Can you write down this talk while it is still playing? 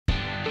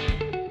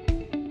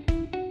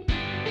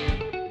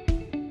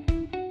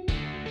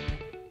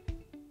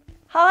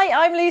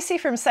Hi, I'm Lucy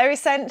from Sew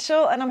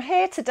Essential and I'm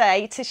here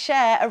today to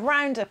share a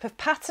roundup of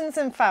patterns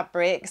and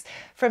fabrics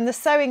from the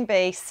Sewing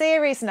Bee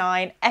Series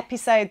 9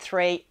 Episode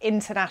 3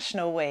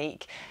 International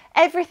Week.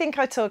 Everything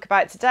I talk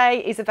about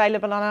today is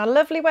available on our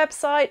lovely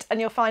website,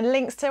 and you'll find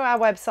links to our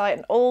website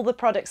and all the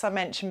products I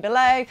mentioned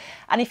below.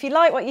 And if you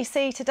like what you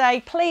see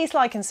today, please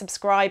like and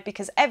subscribe,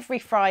 because every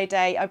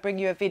Friday I bring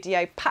you a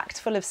video packed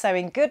full of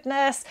sewing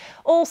goodness.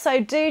 Also,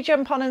 do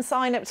jump on and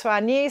sign up to our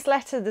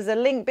newsletter. There's a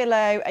link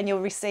below and you'll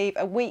receive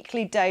a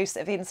weekly dose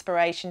of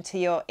inspiration to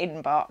your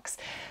inbox.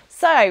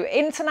 So,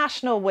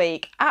 International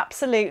Week,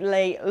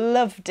 absolutely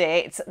loved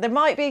it. There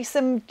might be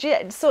some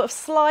sort of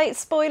slight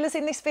spoilers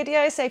in this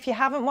video, so if you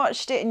haven't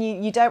watched it and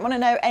you don't want to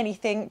know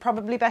anything,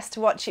 probably best to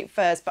watch it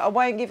first, but I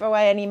won't give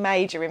away any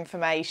major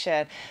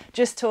information,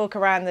 just talk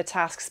around the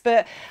tasks.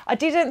 But I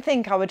didn't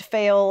think I would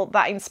feel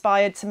that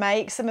inspired to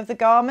make some of the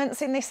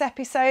garments in this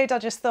episode. I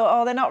just thought,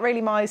 oh, they're not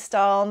really my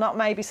style, not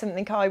maybe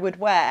something I would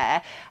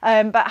wear,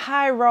 but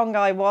how wrong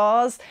I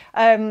was.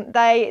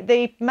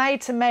 The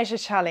made to measure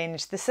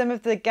challenge, some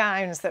of the gowns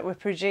that were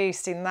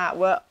produced in that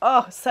were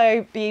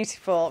so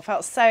beautiful. I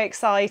felt so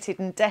excited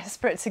and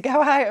desperate to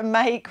go out and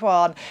make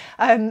one.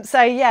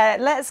 So yeah,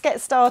 let's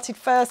get started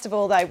first of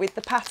all though with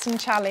the pattern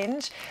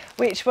challenge,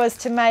 which was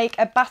to make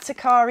a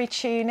Batakari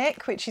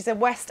tunic, which is a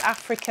West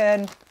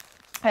African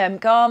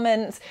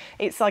garment.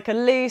 It's like a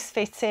loose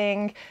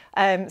fitting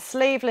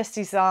sleeveless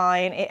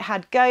design. It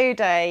had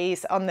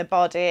godets on the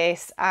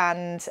bodice,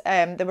 and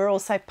there were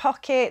also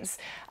pockets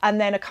and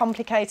then a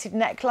complicated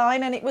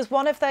neckline, and it was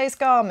one of those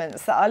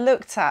garments that I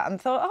looked at and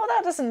thought, oh,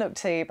 that doesn't look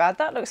too bad,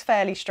 that looks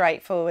fairly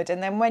straightforward.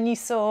 And then when you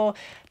saw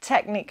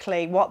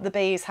technically what the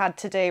bees had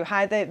to do,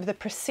 how the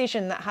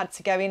precision that had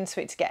to go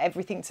into it to get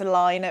everything to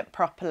line up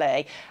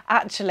properly,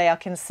 actually I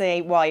can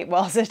see why it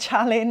was a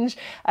challenge.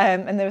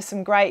 And there were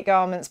some great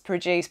garments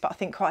produced, but I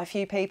think quite a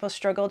few people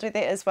struggled with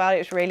it as well. It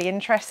was really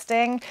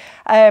interesting.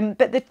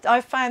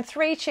 I've found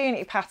 3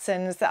 tunic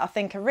patterns that I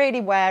think are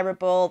really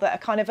wearable, that are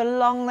kind of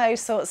along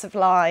those sorts of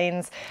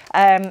lines.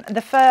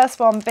 The first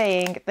one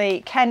being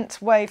the Kent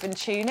woven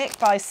tunic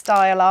by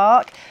Style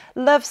Arc.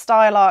 Love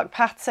Style Arc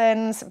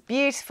patterns,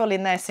 beautiful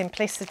in their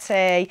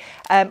simplicity,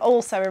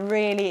 also a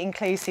really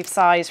inclusive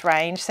size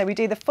range. So we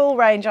do the full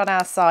range on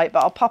our site,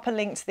 but I'll pop a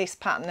link to this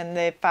pattern and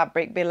the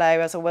fabric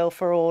below, as I will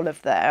for all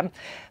of them.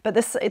 But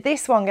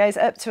this one goes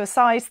up to a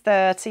size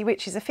 30,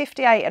 which is a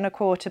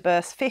 58¼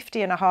 bust,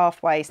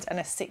 50½ waist and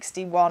a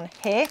 61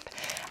 hip.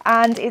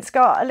 And it's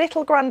got a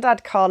little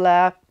grandad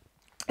collar.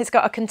 It's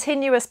got a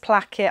continuous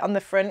placket on the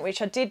front,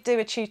 which I did do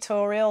a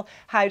tutorial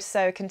how to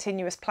sew a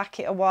continuous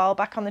placket a while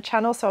back on the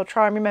channel, so I'll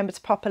try and remember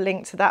to pop a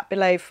link to that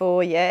below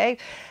for you.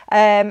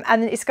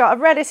 And it's got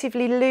a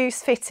relatively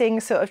loose fitting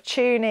sort of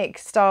tunic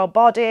style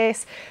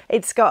bodice.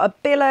 It's got a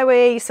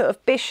billowy sort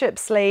of bishop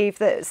sleeve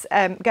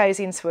that goes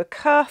into a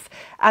cuff,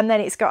 and then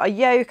it's got a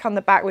yoke on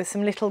the back with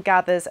some little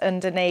gathers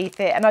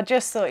underneath it. And I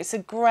just thought it's a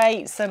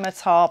great summer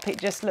top. It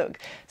just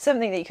looked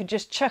something that you could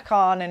just chuck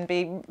on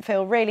and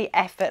feel really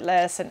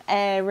effortless and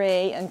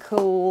airy and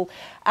cool.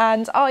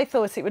 And I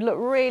thought it would look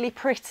really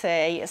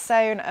pretty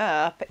sewn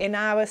up in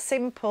our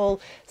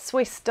simple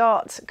Swiss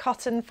dot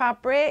cotton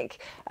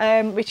fabric,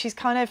 which is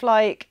kind of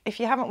like, if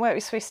you haven't worked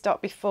with Swiss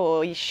dot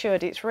before, you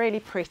should. It's really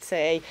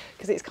pretty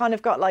because it's kind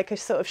of got like a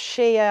sort of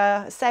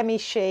sheer,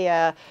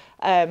 semi-sheer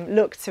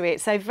look to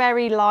it, so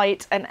very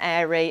light and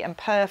airy and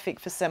perfect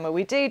for summer.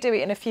 We do it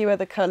in a few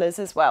other colours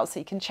as well, so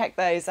you can check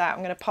those out.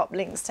 I'm going to pop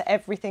links to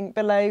everything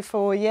below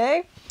for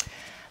you.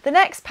 The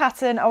next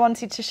pattern I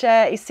wanted to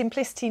share is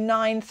Simplicity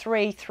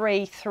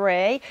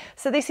 9333.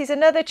 So this is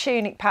another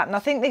tunic pattern. I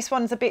think this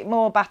one's a bit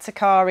more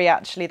Batakari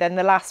actually than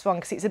the last one,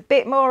 because it's a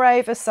bit more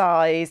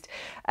oversized.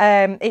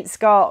 It's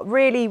got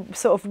really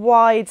sort of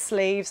wide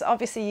sleeves.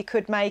 Obviously you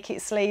could make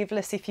it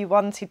sleeveless if you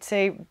wanted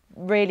to,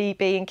 really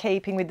be in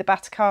keeping with the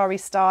Batakari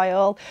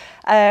style.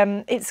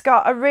 It's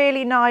got a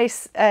really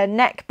nice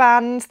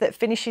neckband that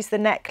finishes the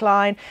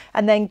neckline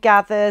and then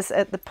gathers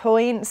at the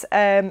points,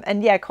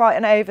 and yeah, quite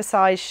an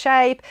oversized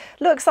shape.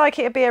 Looks like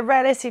it would be a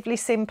relatively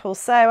simple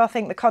sew. I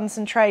think the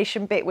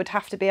concentration bit would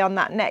have to be on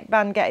that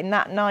neckband, getting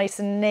that nice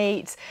and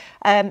neat.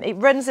 It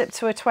runs up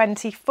to a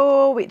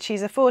 24, which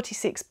is a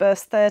 46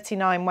 bust,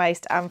 39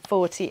 waist and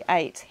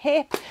 48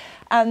 hip.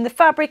 And the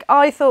fabric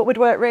I thought would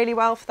work really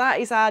well for that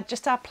is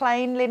just our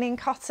plain linen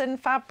cotton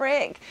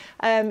fabric.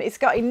 It's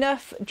got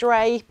enough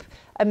drape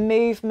and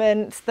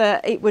movement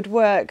that it would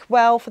work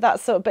well for that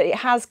sort, but it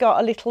has got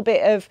a little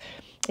bit of,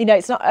 you know,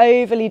 it's not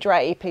overly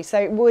drapey, so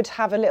it would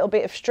have a little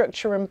bit of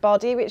structure and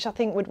body, which I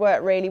think would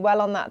work really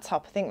well on that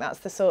top. I think that's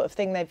the sort of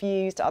thing they've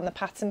used on the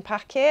pattern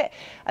packet.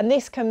 And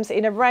this comes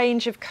in a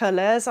range of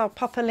colours. I'll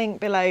pop a link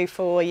below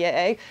for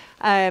you.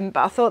 but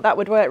I thought that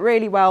would work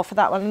really well for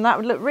that one, and that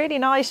would look really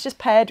nice just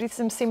paired with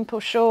some simple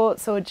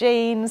shorts or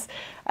jeans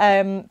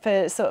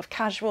for sort of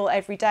casual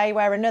everyday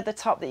wear. Another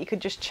top that you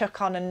could just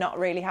chuck on and not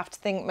really have to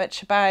think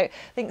much about. I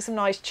think some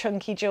nice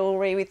chunky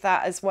jewellery with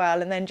that as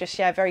well, and then just,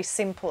 yeah, very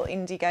simple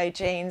indigo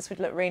jeans would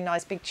look really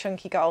nice. Big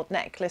chunky gold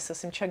necklace or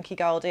some chunky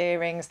gold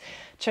earrings,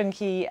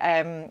 chunky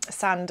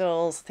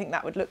sandals. I think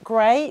that would look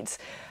great.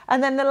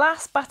 And then the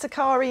last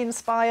Batakari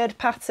inspired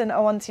pattern I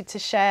wanted to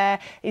share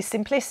is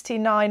Simplicity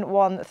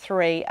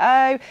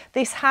 9130.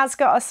 This has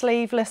got a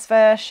sleeveless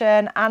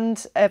version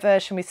and a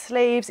version with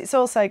sleeves. It's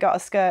also got a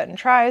skirt and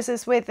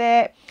trousers with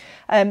it.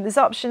 There's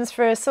options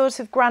for a sort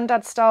of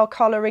grandad style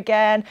collar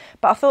again,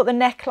 but I thought the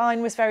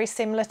neckline was very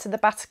similar to the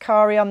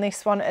Batakari on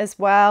this one as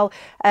well.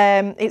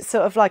 It's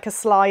sort of like a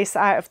slice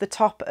out of the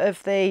top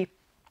of the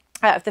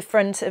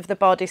front of the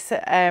bodice,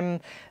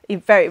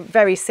 very,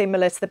 very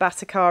similar to the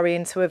Batakari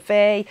into a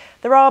V.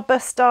 There are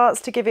bust darts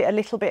to give it a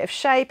little bit of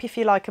shape if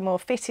you like a more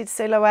fitted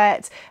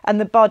silhouette,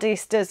 and the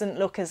bodice doesn't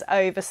look as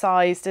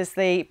oversized as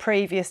the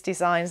previous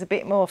designs, a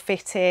bit more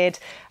fitted.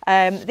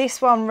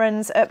 This one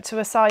runs up to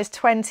a size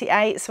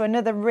 28, so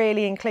another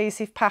really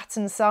inclusive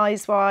pattern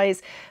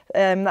size-wise.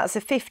 That's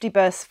a 50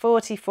 bust,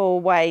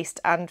 44 waist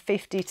and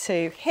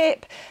 52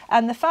 hip.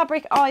 And the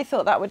fabric, I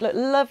thought that would look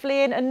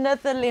lovely in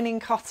another linen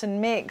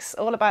cotton mix.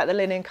 All about the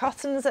linen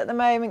cottons at the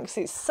moment because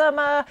it's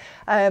summer.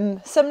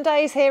 Some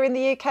days here in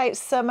the UK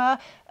it's summer,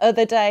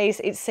 other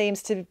days it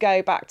seems to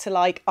go back to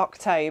like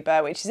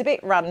October, which is a bit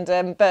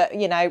random, but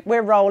you know,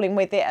 we're rolling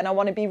with it, and I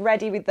want to be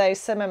ready with those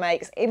summer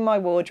makes in my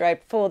wardrobe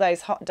for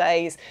those hot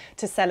days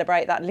to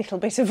celebrate that little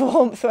bit of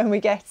warmth when we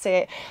get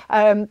it.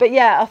 But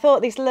yeah, I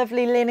thought this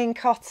lovely linen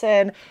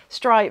cotton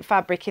stripe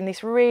fabric in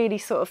this really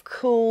sort of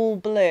cool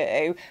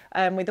blue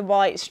with a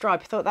white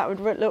stripe, I thought that would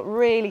look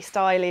really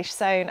stylish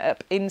sewn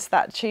up into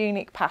that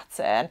tunic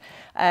pattern,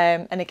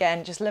 and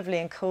again just lovely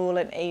and cool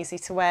and easy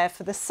to wear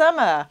for the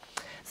summer.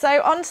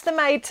 So on to the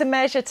made to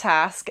measure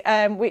task,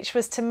 which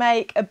was to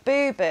make a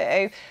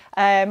boubou,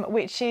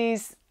 which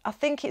is, I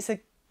think it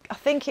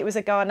was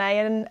a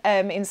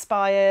Ghanaian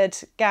inspired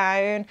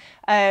gown,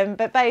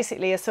 but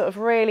basically a sort of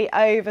really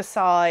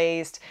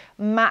oversized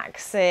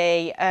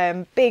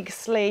maxi, big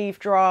sleeve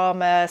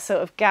drama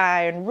sort of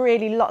gown,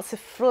 really lots of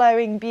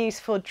flowing,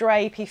 beautiful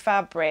drapey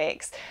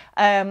fabrics,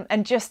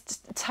 and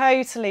just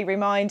totally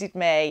reminded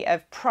me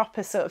of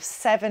proper sort of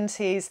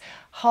 70s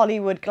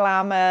Hollywood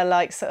glamour,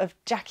 like sort of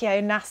Jackie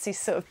Onassis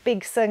sort of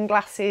big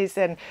sunglasses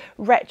and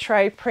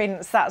retro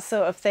prints, that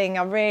sort of thing.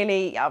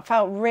 I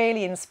felt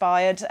really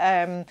inspired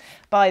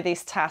by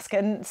this task,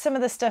 and some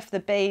of the stuff the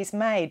bees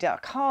made, I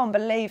can't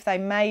believe they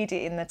made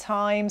it in the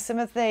time. Some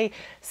of the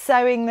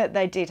sewing that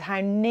they did, how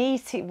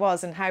neat it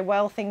was and how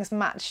well things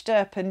matched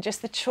up, and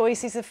just the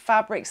choices of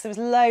fabrics. There was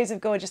loads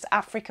of gorgeous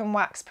African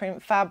wax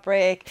print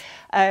fabric.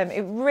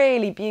 It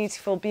really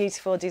beautiful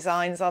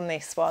designs on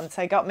this one,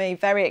 so it got me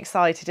very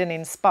excited and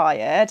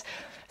inspired.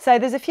 So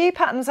there's a few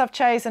patterns I've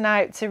chosen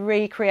out to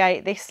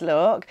recreate this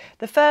look.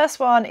 The first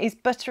one is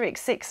Butterick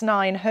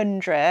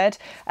 6900,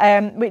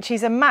 which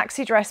is a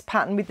maxi dress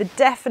pattern with the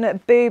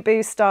definite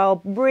boubou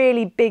style,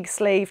 really big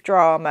sleeve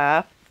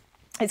drama.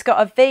 It's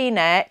got a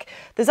V-neck.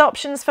 There's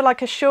options for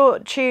like a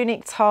short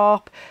tunic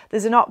top.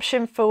 There's an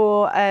option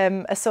for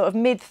a sort of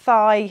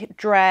mid-thigh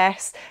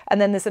dress,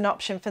 and then there's an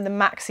option for the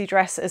maxi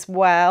dress as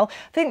well.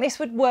 I think this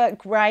would work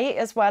great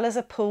as well as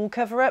a pool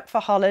cover-up for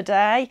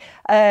holiday.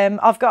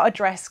 I've got a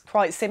dress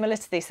quite similar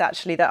to this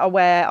actually that I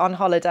wear on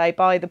holiday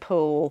by the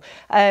pool.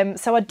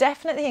 So I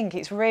definitely think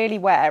it's really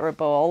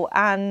wearable,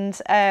 and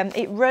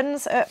it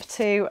runs up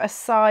to a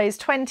size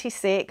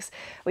 26,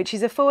 which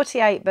is a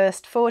 48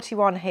 bust,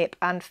 41 hip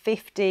and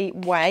 50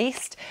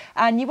 waist,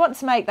 and you want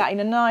to make that in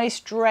a nice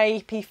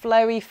drapey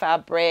flowy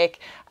fabric.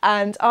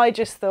 And I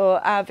just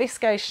thought our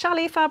viscose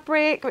challis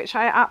fabric, which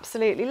I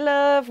absolutely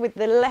love, with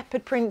the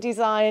leopard print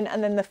design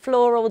and then the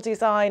floral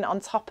design on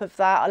top of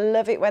that. I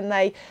love it when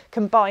they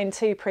combine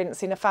two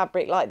prints in a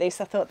fabric like this.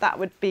 I thought that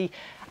would be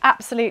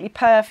absolutely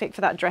perfect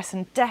for that dress,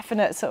 and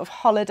definite sort of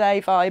holiday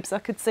vibes. I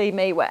could see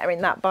me wearing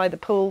that by the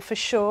pool for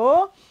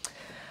sure.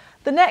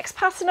 The next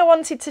pattern I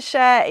wanted to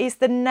share is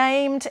the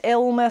Named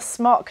Ilma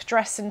Smock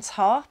Dress and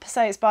Top.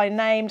 So it's by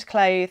Named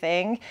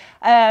Clothing.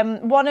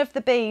 One of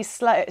the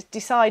bees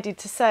decided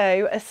to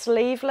sew a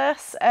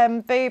sleeveless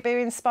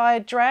boubou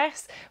inspired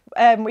dress,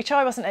 which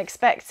I wasn't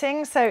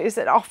expecting. So it was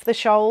an off the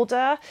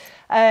shoulder.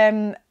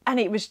 And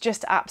it was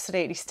just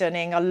absolutely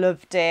stunning. I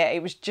loved it.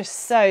 It was just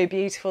so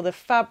beautiful. The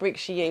fabric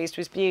she used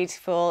was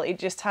beautiful. It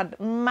just had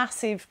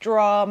massive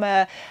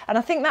drama. And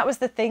I think that was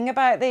the thing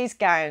about these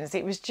gowns.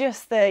 It was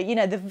just the, you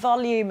know, the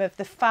volume of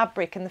the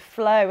fabric and the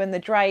flow and the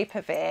drape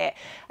of it.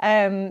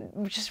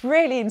 Just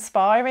really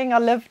inspiring. I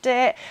loved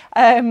it.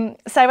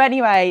 So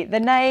anyway, the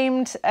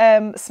Named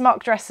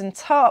Smock Dress and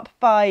Top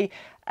by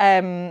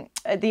the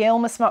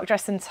Ilma Smock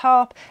Dress and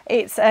Top.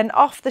 It's an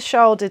off the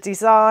shoulder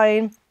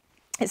design.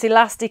 It's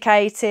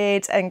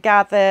elasticated and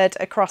gathered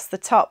across the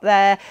top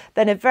there.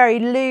 Then a very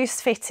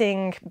loose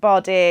fitting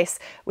bodice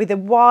with a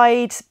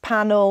wide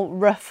panel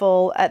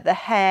ruffle at the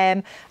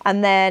hem,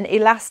 and then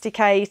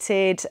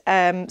elasticated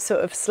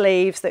sort of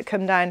sleeves that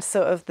come down to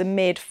sort of the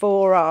mid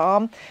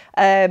forearm.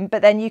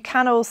 But then you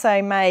can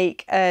also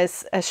make a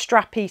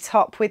strappy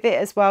top with it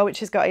as well, which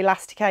has got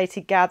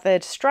elasticated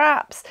gathered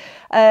straps.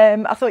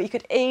 I thought you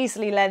could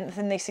easily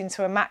lengthen this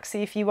into a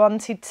maxi if you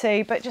wanted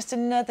to, but just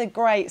another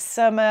great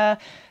summer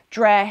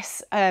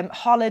dress,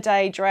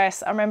 holiday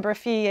dress. I remember a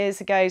few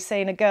years ago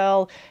seeing a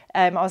girl,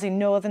 I was in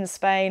northern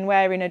Spain,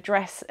 wearing a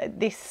dress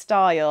this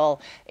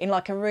style in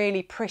like a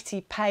really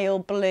pretty pale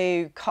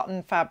blue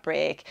cotton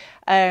fabric,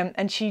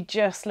 and she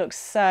just looked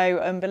so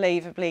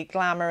unbelievably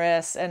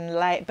glamorous and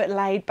but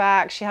laid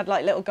back. She had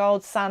like little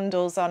gold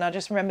sandals on. I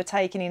just remember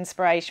taking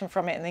inspiration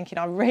from it and thinking,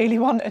 I really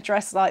want a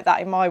dress like that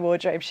in my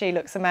wardrobe. She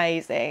looks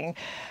amazing.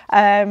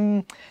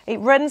 It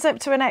runs up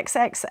to an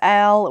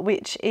XXL,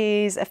 which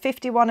is a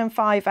 51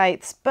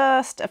 5/8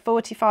 bust, a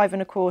 45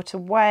 1/4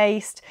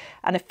 waist,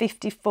 and a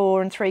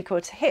 54 3/4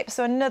 hip.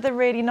 So another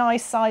really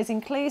nice size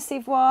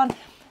inclusive one.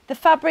 The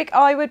fabric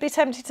I would be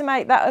tempted to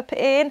make that up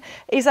in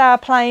is our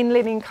plain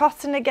linen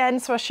cotton again.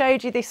 So I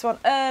showed you this one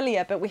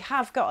earlier, but we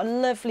have got a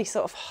lovely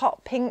sort of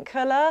hot pink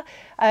colour,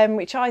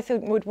 which I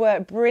think would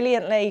work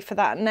brilliantly for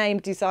that name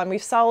design.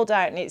 We've sold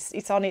out and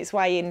it's on its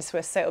way into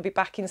us, so it'll be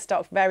back in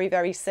stock very,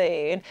 very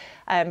soon.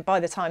 By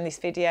the time this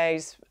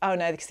video's, oh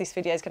no, because this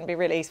video is going to be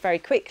released very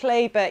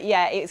quickly, but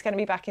yeah, it's going to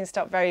be back in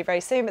stock very,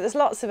 very soon. But there's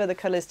lots of other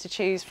colours to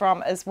choose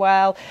from as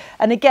well.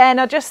 And again,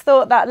 I just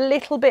thought that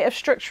little bit of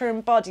structure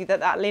and body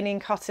that linen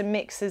cotton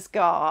mix has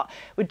got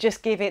would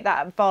just give it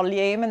that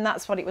volume, and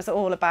that's what it was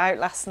all about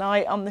last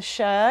night on the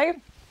show.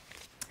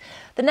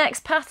 The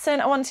next pattern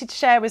I wanted to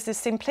share was the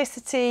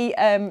Simplicity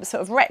sort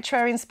of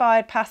retro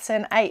inspired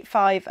pattern,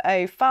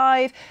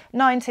 8505,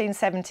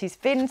 1970s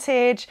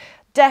vintage.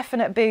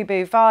 Definite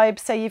Boubous vibe.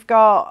 So you've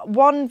got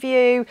one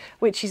view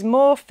which is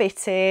more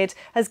fitted,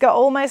 has got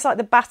almost like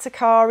the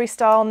Batakari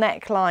style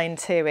neckline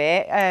to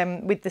it,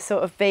 with the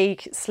sort of V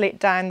slit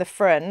down the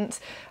front,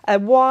 a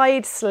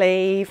wide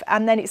sleeve,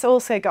 and then it's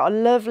also got a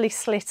lovely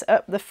slit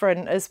up the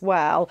front as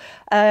well.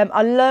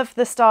 I love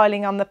the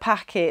styling on the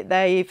packet.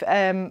 They've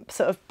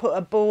sort of put a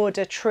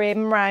border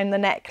trim around the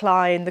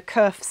neckline, the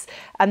cuffs,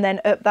 and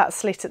then up that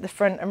slit at the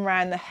front and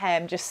round the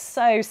hem. Just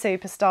so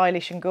super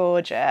stylish and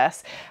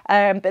gorgeous.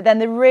 But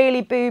then the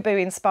really Boubous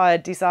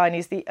inspired design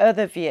is the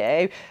other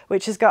view,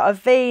 which has got a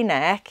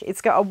V-neck. It's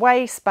got a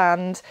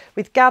waistband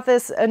with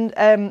gathers and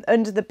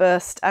under the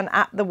bust and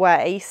at the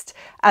waist,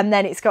 and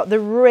then it's got the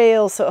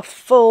real sort of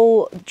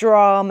full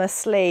drama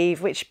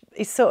sleeve, which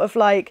is sort of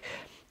like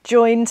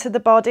joined to the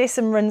bodice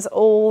and runs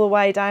all the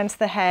way down to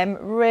the hem.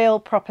 Real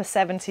proper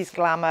 70s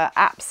glamour.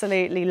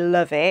 Absolutely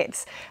love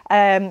it.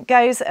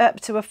 Goes up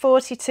to a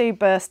 42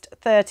 bust,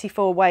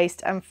 34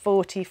 waist and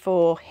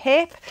 44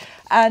 hip.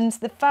 And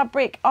the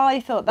fabric I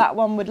thought that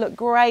one would look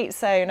great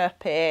sewn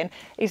up in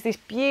is this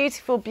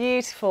beautiful,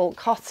 beautiful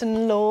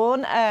cotton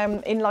lawn,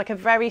 in like a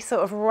very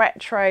sort of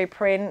retro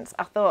print.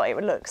 I thought it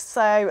would look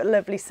so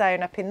lovely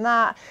sewn up in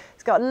that.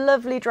 It's got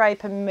lovely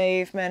drape and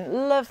movement,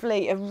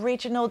 lovely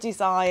original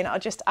design. I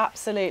just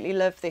absolutely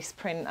love this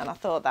print, and I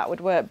thought that would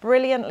work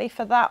brilliantly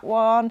for that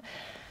one.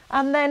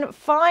 And then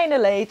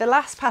finally, the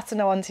last pattern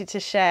I wanted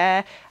to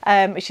share,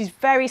 which is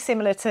very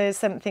similar to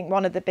something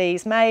one of the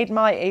bees made,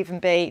 might even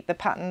be the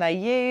pattern they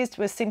used,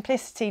 was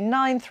Simplicity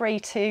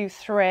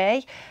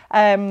 9323.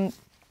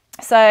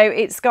 So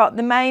it's got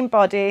the main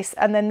bodice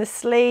and then the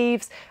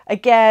sleeves.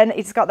 Again,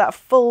 it's got that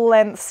full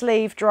length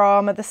sleeve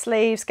drama. The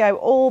sleeves go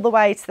all the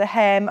way to the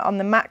hem on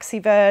the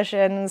maxi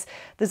versions.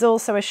 There's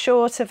also a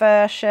shorter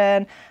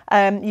version.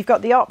 You've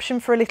got the option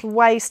for a little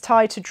waist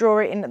tie to draw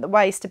it in at the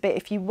waist a bit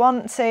if you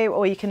want to,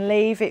 or you can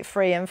leave it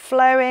free and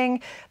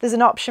flowing. There's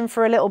an option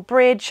for a little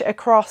bridge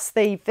across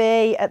the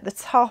V at the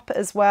top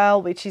as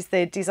well, which is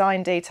the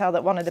design detail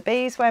that one of the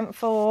bees went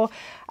for.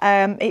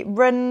 It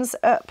runs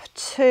up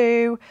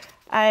to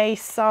a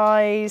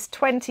size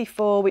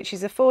 24, which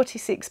is a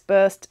 46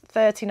 bust,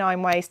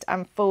 39 waist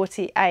and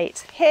 48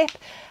 hip,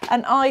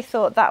 and I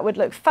thought that would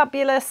look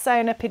fabulous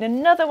sewn up in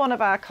another one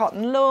of our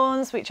cotton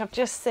lawns, which I've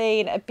just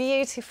seen a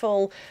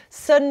beautiful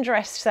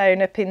sundress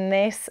sewn up in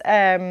this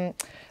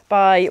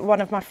by one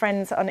of my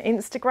friends on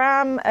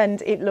Instagram,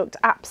 and it looked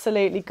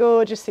absolutely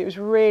gorgeous. It was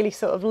really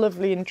sort of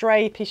lovely and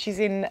drapey. She's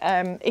in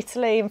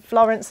Italy, in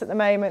Florence at the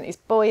moment. It's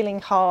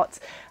boiling hot,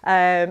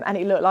 and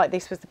it looked like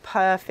this was the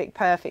perfect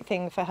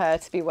thing for her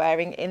to be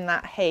wearing in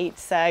that heat.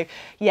 So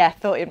yeah,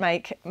 thought it'd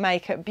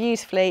make it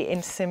beautifully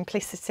in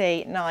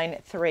Simplicity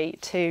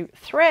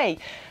 9323.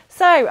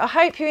 So I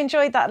hope you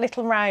enjoyed that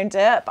little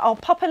roundup. I'll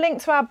pop a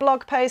link to our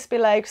blog post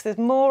below because there's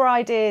more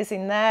ideas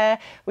in there.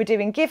 We're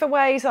doing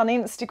giveaways on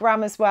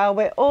Instagram as well.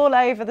 We're all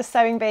over the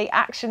Sewing Bee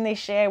action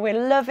this year.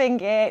 We're loving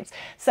it.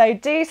 So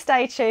do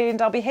stay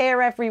tuned. I'll be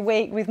here every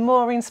week with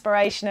more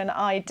inspiration and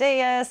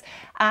ideas.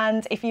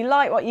 And if you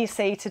like what you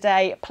see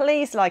today,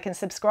 please like and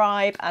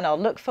subscribe, and I'll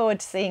look forward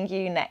to seeing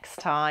you next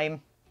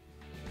time.